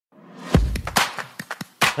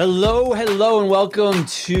Hello, and welcome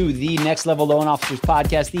to the Next Level Loan Officers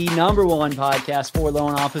Podcast, the number one podcast for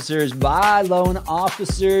loan officers by loan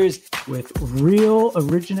officers. With real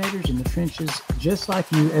originators in the trenches, just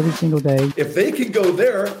like you every single day. If they can go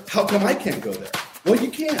there, how come I can't go there? Well, you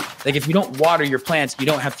can. Like if you don't water your plants, you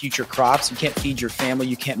don't have future crops. You can't feed your family.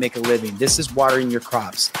 You can't make a living. This is watering your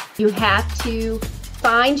crops. You have to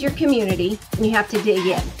find your community and you have to dig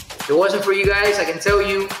in. If it wasn't for you guys, I can tell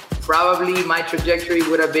you, probably my trajectory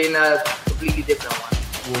would have been a completely different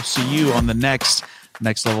one. We'll see you on the next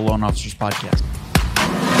Level Loan Officers Podcast.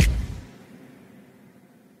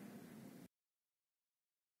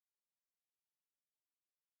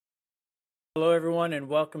 Hello, everyone, and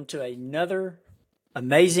welcome to another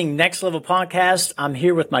amazing Next Level podcast. I'm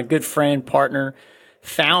here with my good friend, partner,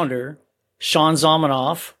 founder, Sean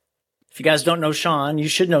Zalmanoff. If you guys don't know Sean, you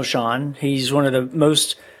should know Sean. He's one of the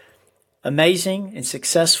most amazing and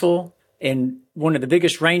successful and one of the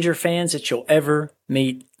biggest Ranger fans that you'll ever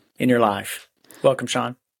meet in your life. Welcome,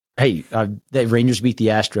 Sean. Hey, the Rangers beat the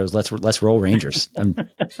Astros. Let's roll Rangers.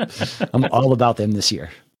 I'm all about them this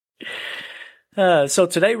year. So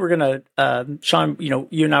today we're gonna, Sean.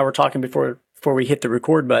 You and I were talking before we hit the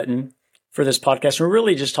record button for this podcast. We're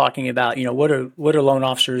really just talking about what do loan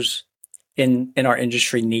officers in our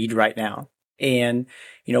industry need right now, and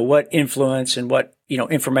what influence and what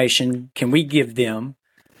information can we give them,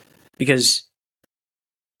 because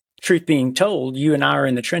truth being told, you and I are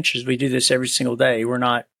in the trenches. We do this every single day. We're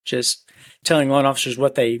not just telling loan officers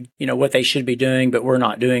what they should be doing, but we're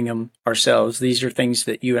not doing them ourselves. These are things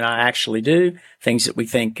that you and I actually do, things that we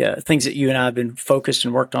think, things that you and I have been focused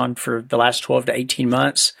and worked on for the last 12 to 18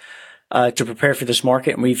 months to prepare for this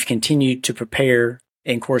market. And we've continued to prepare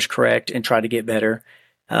and course correct and try to get better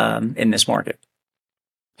in this market.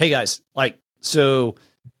 Hey guys, so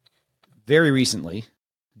very recently,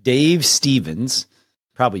 Dave Stevens,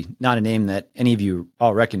 probably not a name that any of you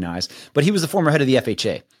all recognize, but he was the former head of the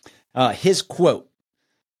FHA. His quote,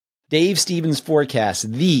 Dave Stevens forecasts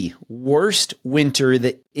the worst winter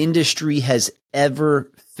the industry has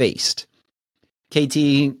ever faced. KT,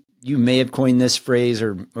 you may have coined this phrase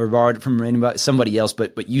or borrowed it from somebody else,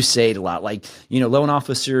 but you say it a lot. Loan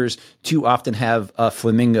officers too often have a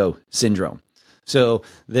flamingo syndrome. So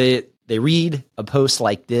they read a post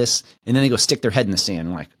like this and then they go stick their head in the sand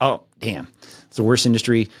and oh, damn, it's the worst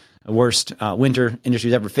winter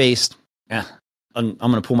industry's ever faced. Yeah. I'm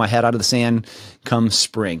going to pull my head out of the sand come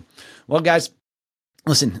spring. Well, guys,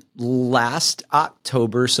 listen, last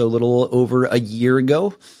October, so a little over a year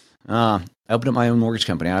ago, I opened up my own mortgage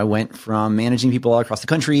company. I went from managing people all across the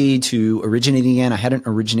country to originating again. I hadn't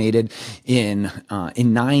originated in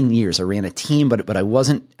 9 years. I ran a team, but I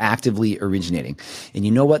wasn't actively originating. And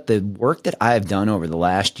you know what? The work that I've done over the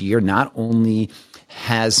last year not only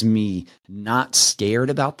has me not scared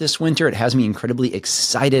about this winter, it has me incredibly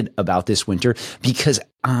excited about this winter because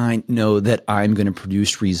I know that I'm going to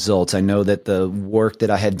produce results. I know that the work that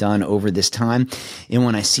I had done over this time, and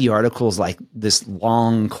when I see articles like this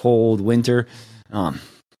long, cold winter,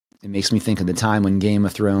 it makes me think of the time when Game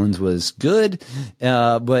of Thrones was good,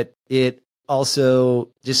 but it also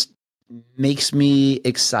just makes me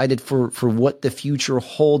excited for what the future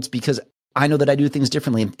holds because I know that I do things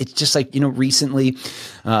differently. It's just recently,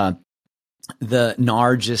 the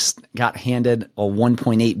NAR just got handed a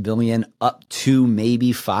 $1.8 billion up to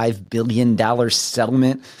maybe $5 billion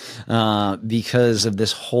settlement because of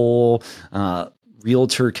this whole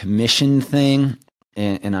realtor commission thing.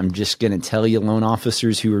 And I'm just going to tell you, loan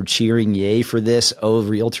officers who are cheering yay for this, oh,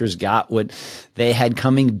 realtors got what they had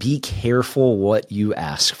coming. Be careful what you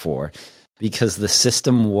ask for because the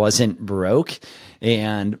system wasn't broke.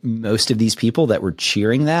 And most of these people that were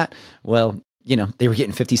cheering that, well, they were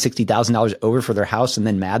getting $50,000, $60,000 over for their house and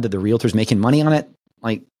then mad that the realtor's making money on it.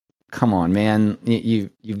 Come on, man.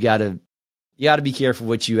 You've got to be careful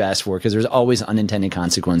what you ask for because there's always unintended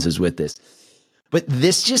consequences with this. But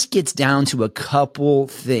this just gets down to a couple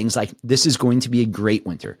things. This is going to be a great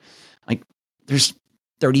winter. There's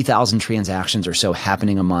 30,000 transactions or so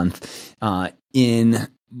happening a month in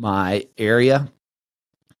my area.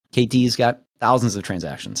 KT's got thousands of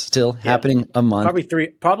transactions still happening a month.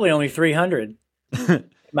 Probably only 300 in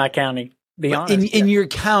my county. Be honest. In your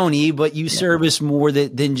county, but you service more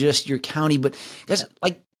than just your county. But that's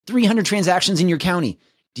 300 transactions in your county.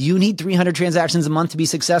 Do you need 300 transactions a month to be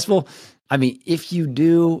successful? I mean, if you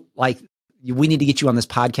do, we need to get you on this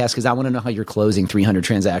podcast because I want to know how you're closing 300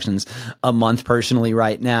 transactions a month personally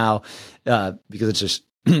right now, because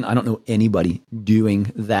I don't know anybody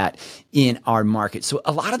doing that in our market. So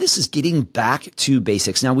a lot of this is getting back to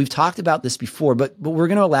basics. Now, we've talked about this before, but we're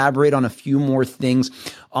going to elaborate on a few more things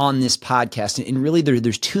on this podcast. And really,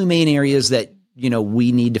 there's two main areas that,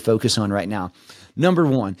 we need to focus on right now. Number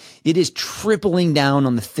one, it is tripling down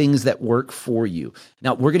on the things that work for you.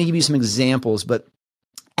 Now, we're going to give you some examples, but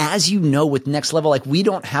as you know, with Next Level, like, we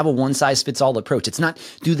don't have a one size fits all approach. It's not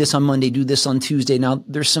do this on Monday, do this on Tuesday. Now,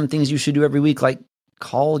 there's some things you should do every week, like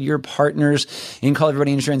call your partners and call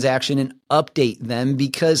everybody in a transaction and update them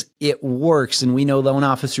because it works. And we know loan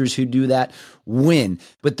officers who do that win,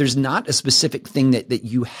 but there's not a specific thing that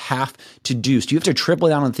you have to do. So you have to triple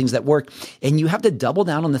down on things that work, and you have to double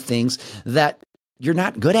down on the things that you're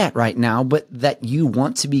not good at right now, but that you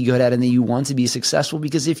want to be good at and that you want to be successful,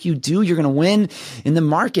 because if you do, you're going to win in the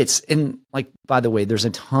markets. And by the way, there's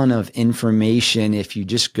a ton of information. If you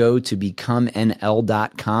just go to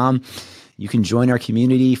becomenl.com, you can join our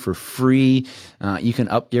community for free. You can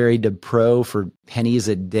upgrade to pro for pennies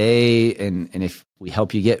a day. And if we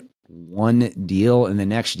help you get one deal in the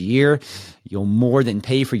next year, you'll more than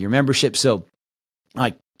pay for your membership. So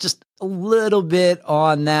just a little bit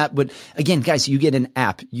on that. But again, guys, you get an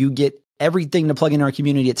app. You get everything to plug in our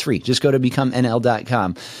community. It's free. Just go to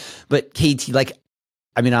becomenl.com. But KT,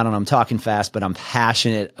 I don't know, I'm talking fast, but I'm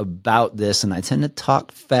passionate about this. And I tend to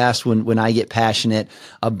talk fast when I get passionate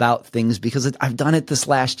about things because I've done it this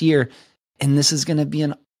last year. And this is going to be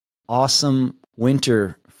an awesome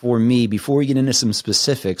winter for me. Before we get into some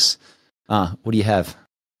specifics, what do you have?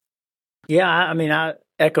 Yeah, I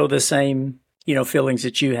echo the same, feelings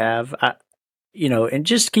that you have, and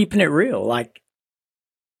just keeping it real. Like,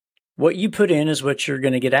 what you put in is what you're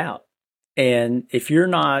going to get out. And if you're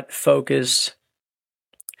not focused,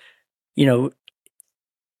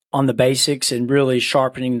 on the basics and really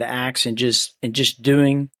sharpening the axe and just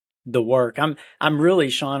doing the work, I'm really,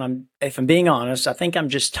 Sean, if I'm being honest, I think I'm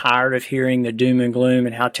just tired of hearing the doom and gloom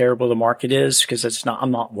and how terrible the market is, because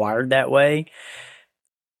I'm not wired that way.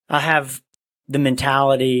 I have the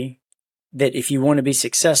mentality that if you want to be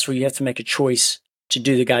successful, you have to make a choice to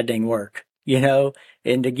do the goddamn work,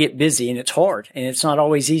 and to get busy. And it's hard, and it's not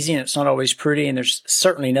always easy, and it's not always pretty, and there's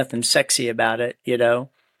certainly nothing sexy about it,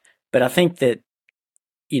 But I think that,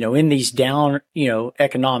 in these down,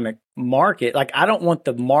 economic market, I don't want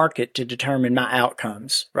the market to determine my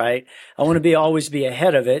outcomes, right? I want to always be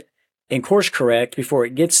ahead of it and course correct before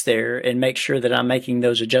it gets there and make sure that I'm making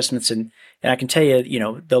those adjustments. And I can tell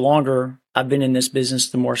you, the longer I've been in this business,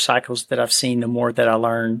 the more cycles that I've seen, the more that I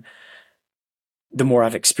learn, the more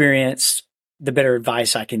I've experienced, the better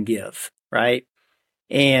advice I can give, right?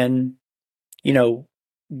 And,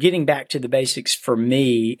 getting back to the basics for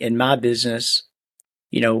me in my business,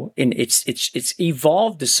 and it's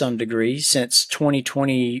evolved to some degree since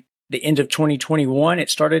 2020, the end of 2021. It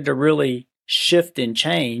started to really shift and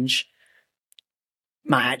change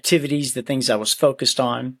my activities, the things I was focused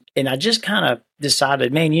on. And I just kind of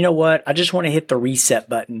decided, man, you know what? I just want to hit the reset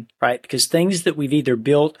button, right? Because things that we've either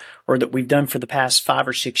built or that we've done for the past 5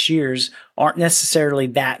 or 6 years aren't necessarily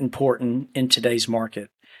that important in today's market.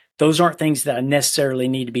 Those aren't things that I necessarily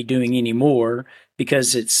need to be doing anymore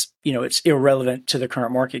because it's irrelevant to the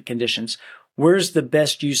current market conditions. Where's the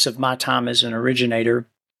best use of my time as an originator,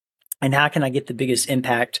 and how can I get the biggest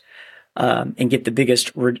impact and get the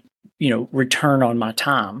biggest return on my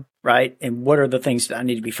time, right? And what are the things that I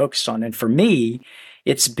need to be focused on? And for me,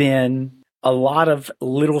 it's been a lot of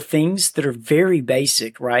little things that are very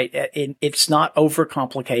basic, right? It's not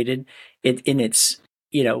overcomplicated.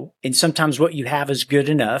 And sometimes what you have is good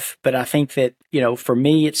enough. But I think that, for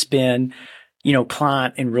me, it's been,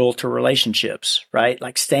 client and realtor relationships, right?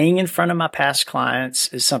 Like, staying in front of my past clients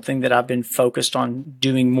is something that I've been focused on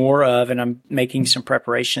doing more of. And I'm making some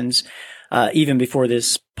preparations, even before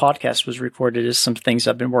this podcast was recorded, is some things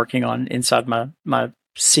I've been working on inside my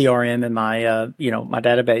CRM and my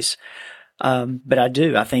database. But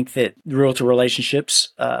I think that the realtor relationships,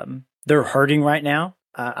 they're hurting right now.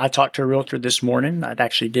 I talked to a realtor this morning. I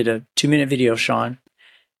actually did a 2-minute video, Sean.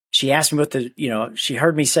 She asked me what she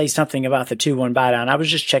heard me say something about the 2-1 buy down. I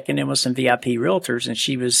was just checking in with some VIP realtors, and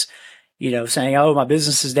she was, saying, oh, my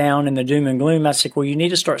business is down in the doom and gloom. I said, well, you need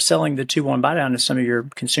to start selling the 2-1 buy down to some of your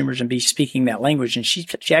consumers and be speaking that language. And she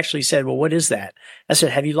actually said, well, what is that? I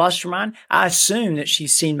said, have you lost your mind? I assume that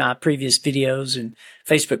she's seen my previous videos and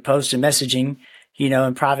Facebook posts and messaging,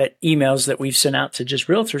 and private emails that we've sent out to just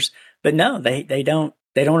realtors. But no, they don't.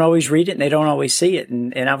 They don't always read it and they don't always see it.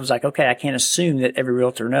 And I was like, okay, I can't assume that every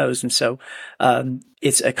realtor knows. And so,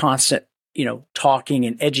 it's a constant, talking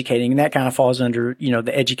and educating. And that kind of falls under,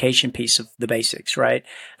 the education piece of the basics, right?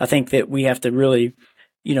 I think that we have to really,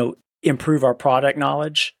 improve our product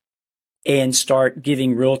knowledge and start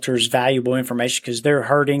giving realtors valuable information because they're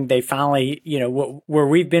hurting. They finally, where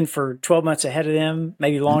we've been for 12 months ahead of them,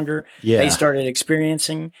 maybe longer, they started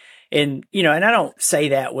experiencing. And, and I don't say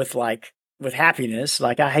that with happiness.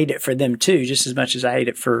 Like I hate it for them too, just as much as I hate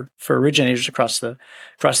it for originators across the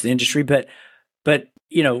industry. But,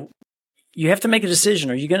 you have to make a decision.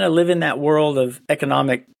 Are you going to live in that world of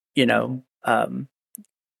economic, down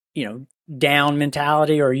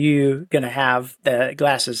mentality, or are you going to have the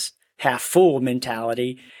glasses half full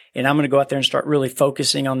mentality? And I'm going to go out there and start really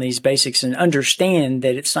focusing on these basics and understand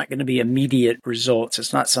that it's not going to be immediate results.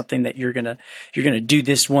 It's not something that you're going to do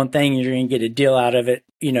this one thing and you're going to get a deal out of it,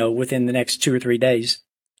 within the next 2 or 3 days.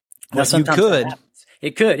 Now, you could.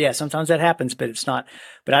 It could. Yeah. Sometimes that happens, but it's not.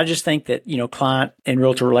 But I just think that, client and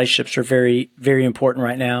realtor relationships are very, very important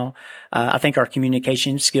right now. I think our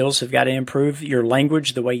communication skills have got to improve. Your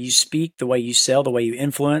language, the way you speak, the way you sell, the way you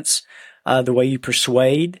influence, the way you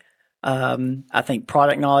persuade. I think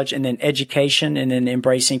product knowledge, and then education, and then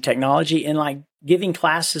embracing technology, and giving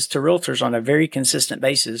classes to realtors on a very consistent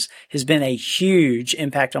basis has been a huge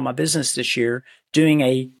impact on my business this year. Doing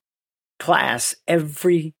a class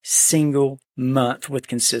every single month with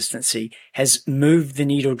consistency has moved the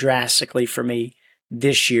needle drastically for me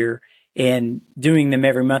this year. And doing them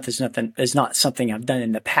every month is not something I've done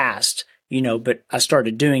in the past, but I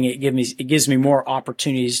started doing it. It gives me more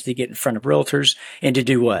opportunities to get in front of realtors and to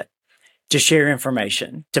do what? To share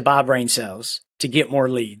information, to buy brain cells, to get more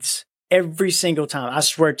leads. Every single time. I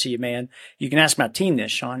swear to you, man, you can ask my team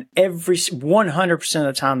this, Sean. 100% of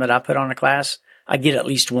the time that I put on a class, I get at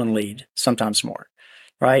least one lead, sometimes more,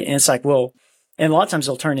 right? And it's like, well, and a lot of times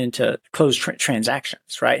they'll turn into closed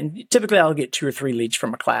transactions, right? And typically I'll get 2 or 3 leads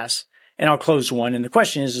from a class and I'll close one. And the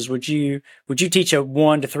question is would you teach a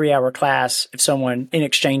 1 to 3 hour class if someone in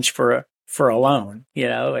exchange for a loan,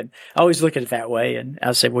 and I always look at it that way. And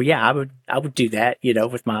I'll say, well, yeah, I would do that,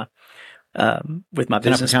 with my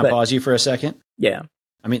business. Can I pause you for a second? Yeah.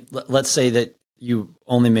 I mean, let's say that you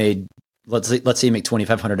only made, let's say you make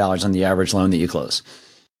 $2,500 on the average loan that you close.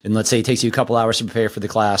 And let's say it takes you a couple hours to prepare for the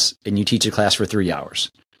class and you teach a class for 3 hours.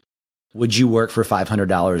 Would you work for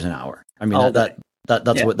 $500 an hour? I mean,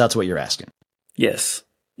 that's what you're asking. Yes.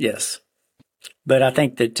 Yes. But I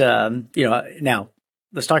think that, now,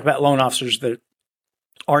 let's talk about loan officers that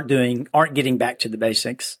aren't getting back to the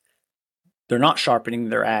basics. They're not sharpening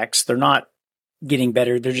their axe. They're not getting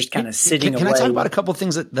better. They're just kind of sitting away. Can I talk about a couple of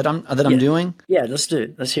things that I'm doing? Yeah, let's do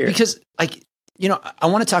it. Let's hear it. Because I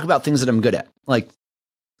want to talk about things that I'm good at.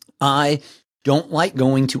 I don't like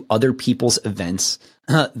going to other people's events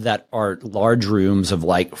that are large rooms of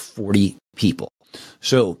 40 people.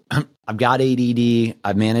 So I've got ADD.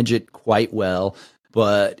 I manage it quite well,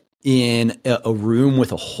 but in a room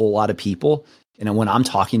with a whole lot of people, and when I'm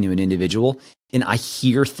talking to an individual and I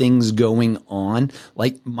hear things going on,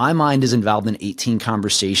 my mind is involved in 18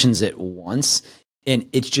 conversations at once, and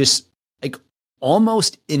it's just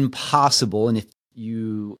almost impossible. And if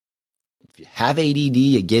you have ADD,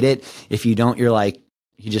 you get it. If you don't, you're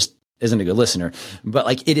he just isn't a good listener.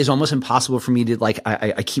 But it is almost impossible for me to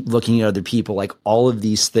I keep looking at other people, all of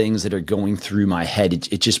these things that are going through my head.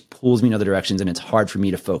 It just pulls me in other directions, and it's hard for me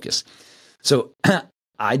to focus. So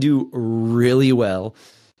I do really well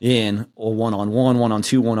in a one-on-one,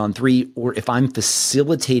 one-on-two, one-on-three, or if I'm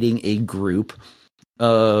facilitating a group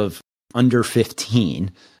of under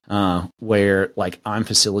 15, where I'm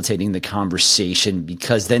facilitating the conversation,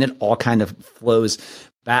 because then it all kind of flows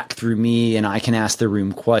back through me and I can ask the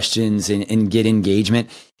room questions and get engagement,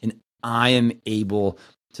 and I am able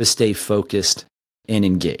to stay focused and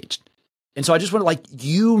engaged. And so I just want to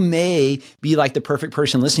you may be the perfect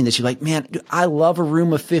person listening to this. You're man, I love a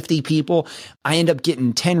room of 50 people. I end up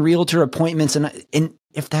getting 10 realtor appointments. And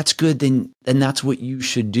if that's good, then that's what you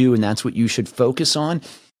should do. And that's what you should focus on.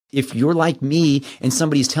 If you're like me and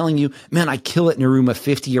somebody's telling you, man, I kill it in a room of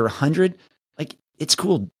 50 or 100, it's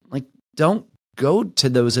cool. Don't go to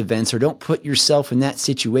those events or don't put yourself in that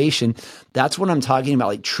situation. That's what I'm talking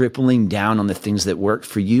about, tripling down on the things that work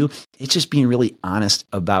for you. It's just being really honest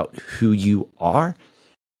about who you are.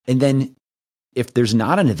 And then if there's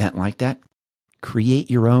not an event like that, create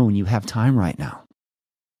your own. You have time right now.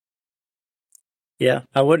 Yeah,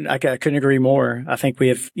 I couldn't agree more. I think we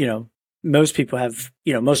have, most people have,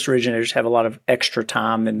 most originators have a lot of extra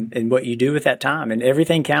time and what you do with that time, and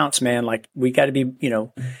everything counts, man. We got to be,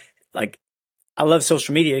 I love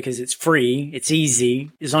social media because it's free. It's easy.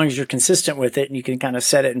 As long as you're consistent with it and you can kind of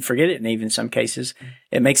set it and forget it. And even in some cases,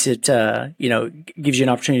 it makes it, gives you an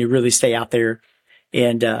opportunity to really stay out there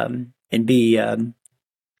and be,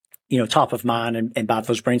 top of mind and buy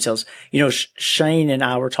those brain cells. Shane and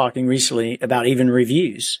I were talking recently about even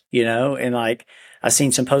reviews, and like I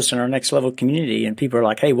seen some posts in our Next Level community and people are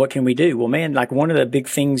like, hey, what can we do? Well, man, like one of the big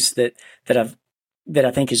things that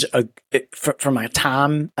I think is from a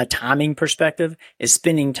timing perspective is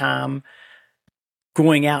spending time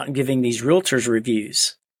going out and giving these realtors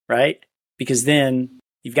reviews, right? Because then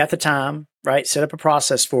you've got the time, right? Set up a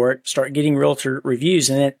process for it, start getting realtor reviews,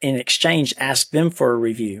 and then in exchange, ask them for a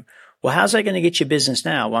review. Well, how's that going to get you business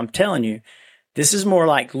now? Well, I'm telling you, this is more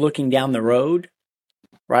like looking down the road,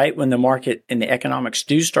 right? When the market and the economics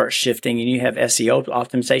do start shifting and you have SEO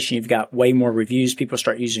optimization, you've got way more reviews, people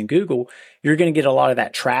start using Google, you're going to get a lot of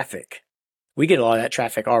that traffic. We get a lot of that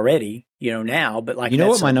traffic already, now, but like,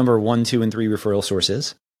 what my number 1, 2, and 3 referral source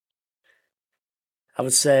is? I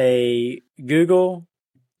would say Google,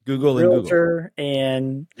 Realtor,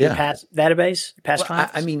 and past database, past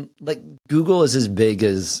clients. I mean, like Google is as big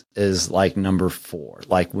as like number 4.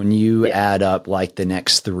 Like when you add up like the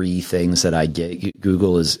next 3 things that I get,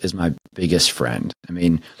 Google is my biggest friend. I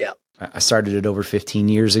mean, I started it over 15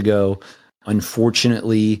 years ago.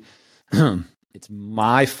 Unfortunately, it's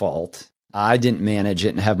my fault. I didn't manage it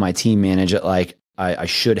and have my team manage it like I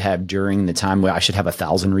should have during the time where I should have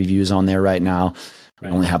 1,000 reviews on there right now. We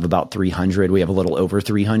only have about 300. We have a little over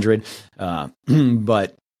 300.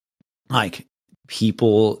 But like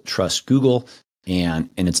people trust Google and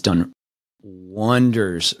it's done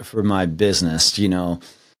wonders for my business.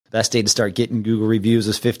 Best day to start getting Google reviews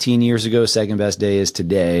was 15 years ago. Second best day is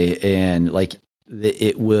today. And like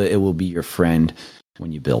it will be your friend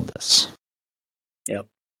when you build this. Yep.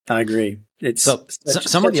 I agree. It's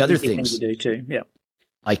some of the other things to do too. Yeah.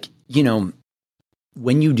 Like,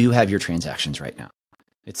 when you do have your transactions right now,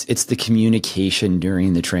 it's the communication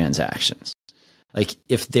during the transactions. Like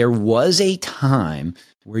if there was a time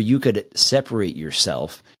where you could separate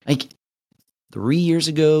yourself, like 3 years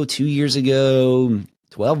ago, 2 years ago,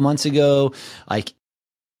 12 months ago, like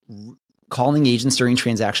calling agents during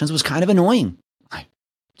transactions was kind of annoying. I'm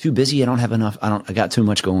too busy. I don't have enough. I got too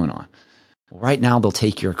much going on. Well, right now they'll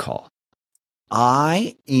take your call.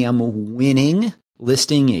 I am winning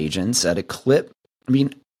listing agents at a clip. I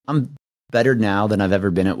mean, I'm better now than I've ever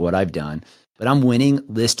been at what I've done, but I'm winning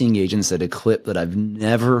listing agents at a clip that I've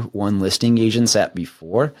never won listing agents at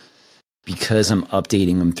before because I'm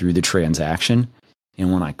updating them through the transaction.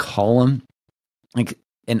 And when I call them,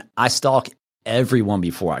 and I stalk everyone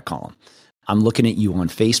before I call them. I'm looking at you on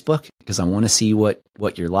Facebook because I want to see what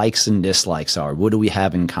your likes and dislikes are. What do we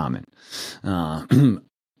have in common?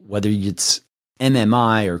 Whether it's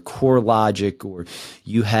MMI or CoreLogic, or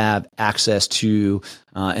you have access to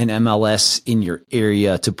an MLS in your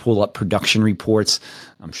area to pull up production reports,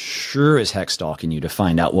 I'm sure as heck stalking you to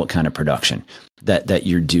find out what kind of production that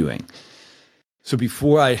you're doing. So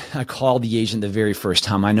before I call the agent the very first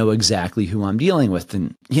time, I know exactly who I'm dealing with.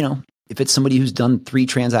 And, if it's somebody who's done 3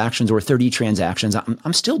 transactions or 30 transactions,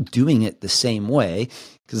 I'm still doing it the same way,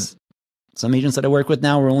 because some agents that I work with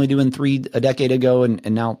now were only doing 3 a decade ago, and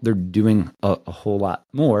now they're doing a whole lot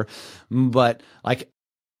more. But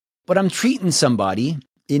I'm treating somebody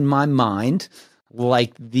in my mind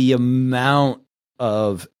like the amount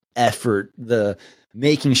of effort, the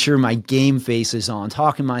making sure my game face is on,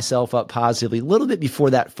 talking myself up positively a little bit before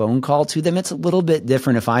that phone call to them. It's a little bit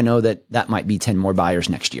different if I know that might be 10 more buyers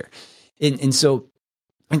next year. And so,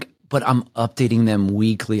 but I'm updating them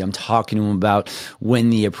weekly. I'm talking to them about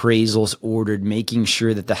when the appraisal's ordered, making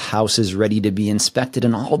sure that the house is ready to be inspected,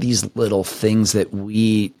 and all these little things that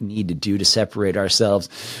we need to do to separate ourselves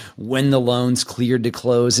when the loan's cleared to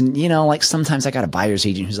close. And, sometimes I got a buyer's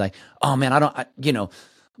agent who's like, oh man,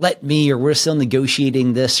 let me, or we're still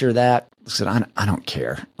negotiating this or that. I said, I don't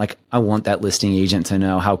care. I want that listing agent to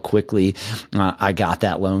know how quickly I got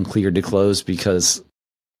that loan cleared to close, because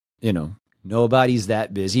nobody's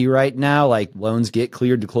that busy right now. Loans get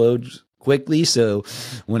cleared to close quickly. So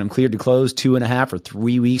when I'm cleared to close 2.5 or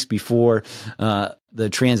 3 weeks before the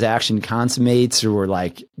transaction consummates, or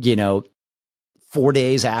 4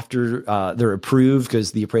 days after they're approved,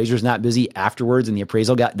 because the appraiser's not busy afterwards and the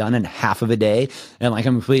appraisal got done in half of a day. And I'm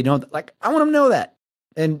completely, I want them to know that.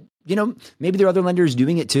 And, maybe there are other lenders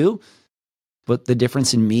doing it too, but the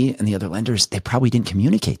difference in me and the other lenders, they probably didn't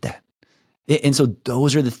communicate that. And so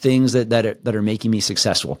those are the things that are making me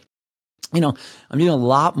successful. I'm doing a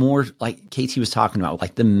lot more, like KT was talking about,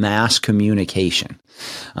 like the mass communication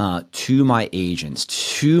to my agents,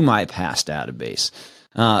 to my past database,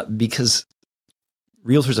 because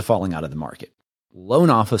realtors are falling out of the market. Loan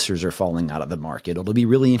officers are falling out of the market. It'll be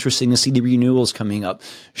really interesting to see the renewals coming up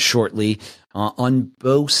shortly on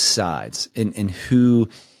both sides, and who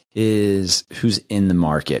is who's in the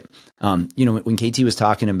market. When KT was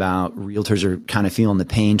talking about realtors are kind of feeling the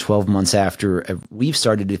pain 12 months after we've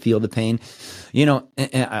started to feel the pain, and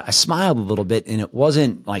I smiled a little bit, and it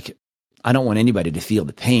wasn't like, I don't want anybody to feel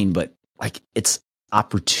the pain, but like it's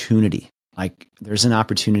opportunity. Like there's an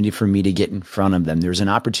opportunity for me to get in front of them. There's an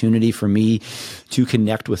opportunity for me to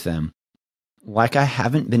connect with them like I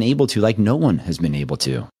haven't been able to, like no one has been able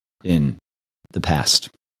to in the past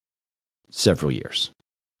several years.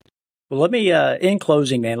 Well, let me, in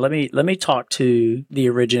closing, man, let me talk to the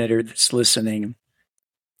originator that's listening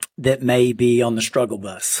that may be on the struggle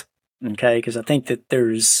bus. Okay. Because I think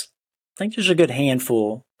there's a good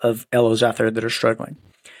handful of LOs out there that are struggling.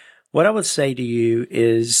 What I would say to you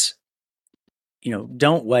is,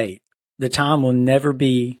 don't wait. The time will never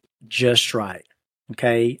be just right.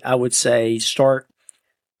 Okay. I would say start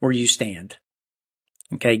where you stand.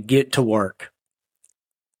 Okay. Get to work.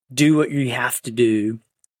 Do what you have to do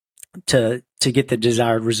to get the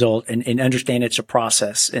desired result, and understand it's a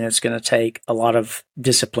process and it's going to take a lot of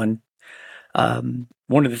discipline. One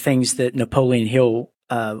of the things that Napoleon Hill,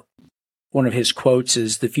 one of his quotes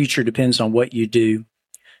is, the future depends on what you do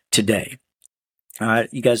today. All right.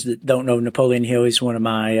 You guys that don't know Napoleon Hill, he's one of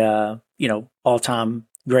my, all-time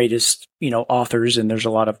greatest, authors. And there's a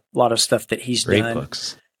lot of stuff that he's done. Great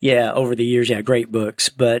books. Yeah. Over the years. Yeah. Great books.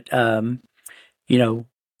 But,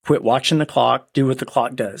 quit watching the clock, do what the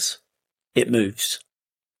clock does. It moves.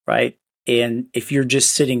 Right. And if you're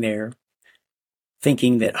just sitting there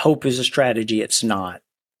thinking that hope is a strategy, it's not,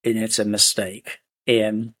 and it's a mistake.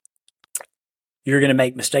 And you're going to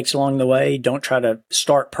make mistakes along the way. Don't try to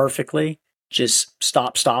start perfectly. Just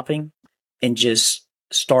stop stopping and just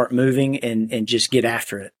start moving and just get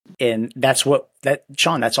after it. And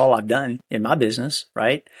Sean, that's all I've done in my business.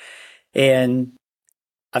 Right. And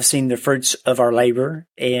I've seen the fruits of our labor,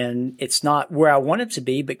 and it's not where I want it to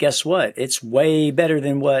be, but guess what? It's way better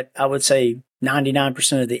than what I would say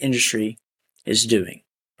 99% of the industry is doing.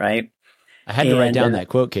 Right. I had to write down that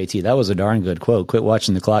quote, KT. That was a darn good quote. Quit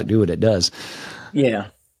watching the clock do what it does. Yeah.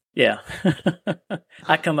 Yeah.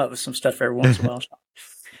 I come up with some stuff every once in a while.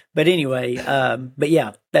 But anyway, but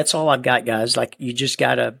yeah, that's all I've got, guys. Like you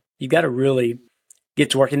gotta really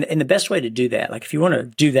get to work. And the best way to do that, like if you want to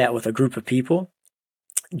do that with a group of people,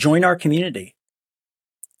 join our community.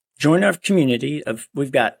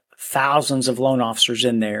 We've got thousands of loan officers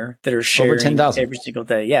in there that are sharing over 10,000 every single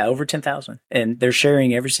day. Yeah, over 10,000. And they're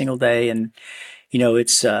sharing every single day. And,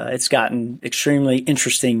 it's gotten extremely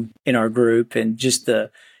interesting in our group. And just Sean,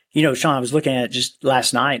 I was looking at it just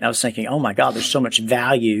last night and I was thinking, oh my God, there's so much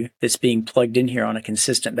value that's being plugged in here on a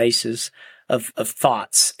consistent basis of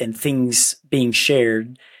thoughts and things being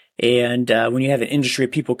shared. And when you have an industry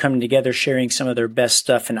of people coming together, sharing some of their best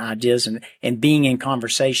stuff and ideas and being in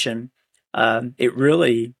conversation, it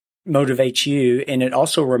really motivates you. And it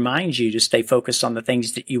also reminds you to stay focused on the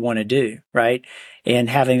things that you want to do. Right. And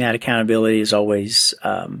having that accountability is always,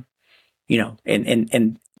 and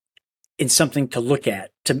something to look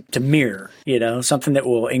at, to mirror, something that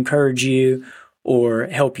will encourage you or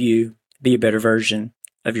help you be a better version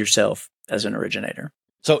of yourself as an originator.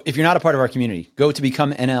 So if you're not a part of our community, go to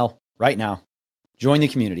Become NL right now. Join the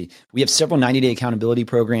community. We have several 90-day accountability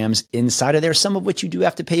programs inside of there, some of which you do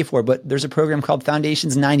have to pay for, but there's a program called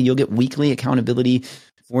Foundations 90. You'll get weekly accountability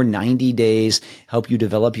for 90 days, help you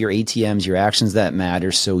develop your ATMs, your actions that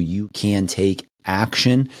matter, so you can take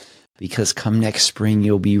action, because come next spring,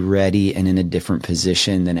 you'll be ready and in a different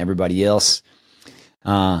position than everybody else.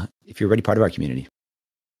 If you're already part of our community.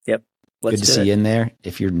 Yep. Good to see you in there.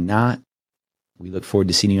 If you're not, we look forward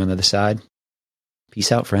to seeing you on the other side.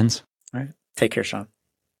 Peace out, friends. All right. Take care, Sean.